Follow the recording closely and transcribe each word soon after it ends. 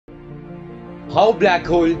How black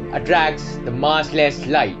hole attracts the massless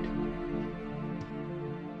light.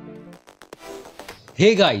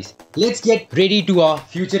 Hey guys, let's get ready to our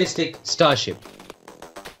futuristic starship.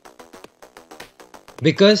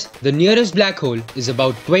 Because the nearest black hole is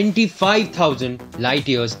about 25,000 light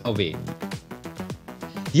years away.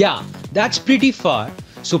 Yeah, that's pretty far,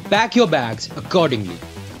 so pack your bags accordingly.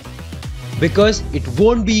 Because it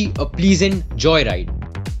won't be a pleasant joyride.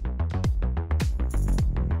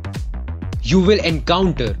 You will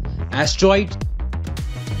encounter asteroids,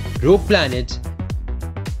 rogue planets,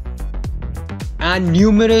 and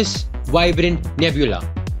numerous vibrant nebula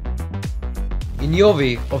in your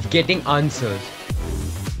way of getting answers.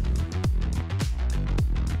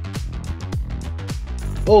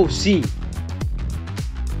 Oh, see,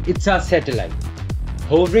 it's our satellite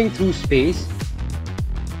hovering through space.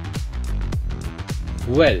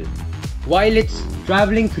 Well, while it's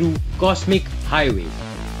traveling through cosmic highways,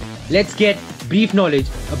 let's get brief knowledge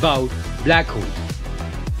about black holes.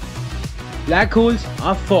 Black holes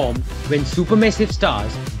are formed when supermassive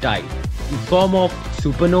stars die in form of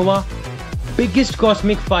supernova, biggest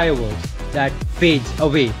cosmic fireworks that fades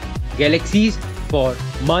away galaxies for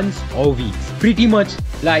months or weeks. Pretty much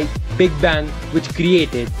like Big Bang, which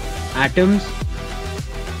created atoms,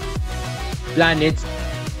 planets,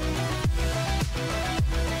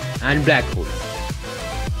 and black holes.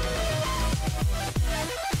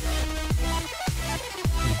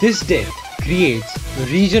 This death creates a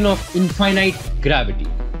region of infinite gravity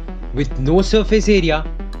with no surface area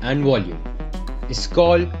and volume. It's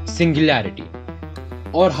called singularity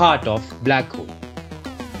or heart of black hole,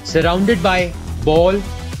 surrounded by ball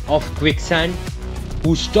of quicksand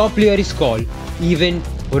whose top layer is called event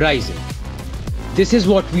horizon. This is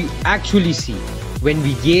what we actually see when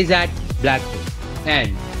we gaze at black hole.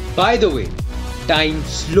 And by the way, time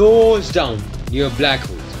slows down near black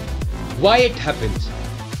holes. Why it happens?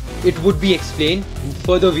 It would be explained in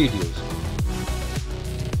further videos.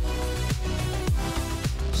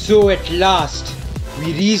 So at last,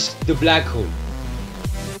 we reached the black hole.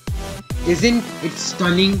 Isn't it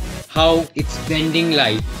stunning how it's bending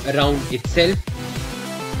light around itself?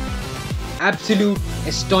 Absolute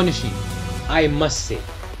astonishing, I must say.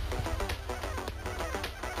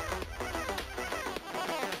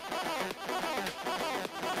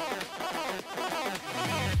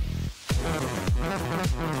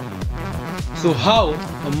 So how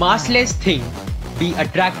a massless thing be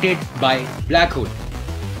attracted by black hole?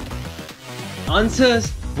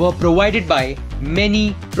 Answers were provided by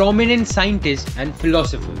many prominent scientists and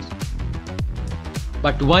philosophers.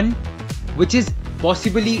 But one which is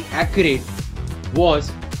possibly accurate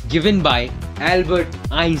was given by Albert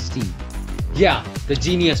Einstein. Yeah, the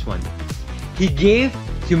genius one. He gave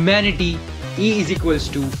humanity E is equals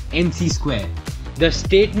to mc square. The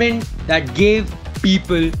statement that gave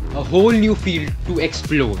people a whole new field to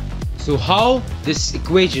explore. So how this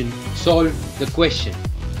equation solved the question?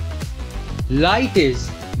 Light is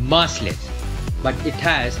massless, but it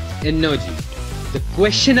has energy. The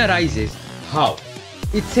question arises how?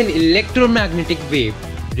 It's an electromagnetic wave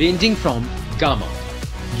ranging from gamma,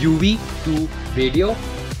 UV to radio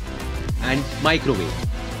and microwave.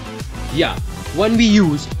 Yeah, one we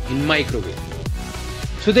use in microwave.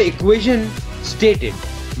 So the equation stated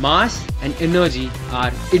mass and energy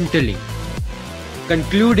are interlinked,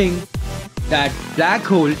 concluding that black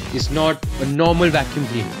hole is not a normal vacuum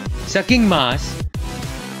cleaner, sucking mass,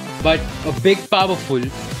 but a big powerful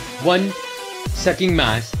one sucking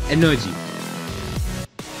mass energy.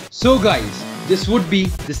 So guys, this would be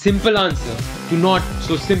the simple answer to not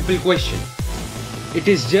so simple question. It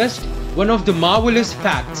is just one of the marvelous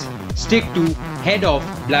facts stick to head of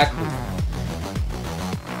black hole.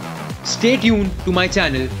 Stay tuned to my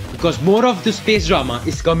channel because more of the space drama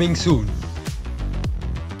is coming soon.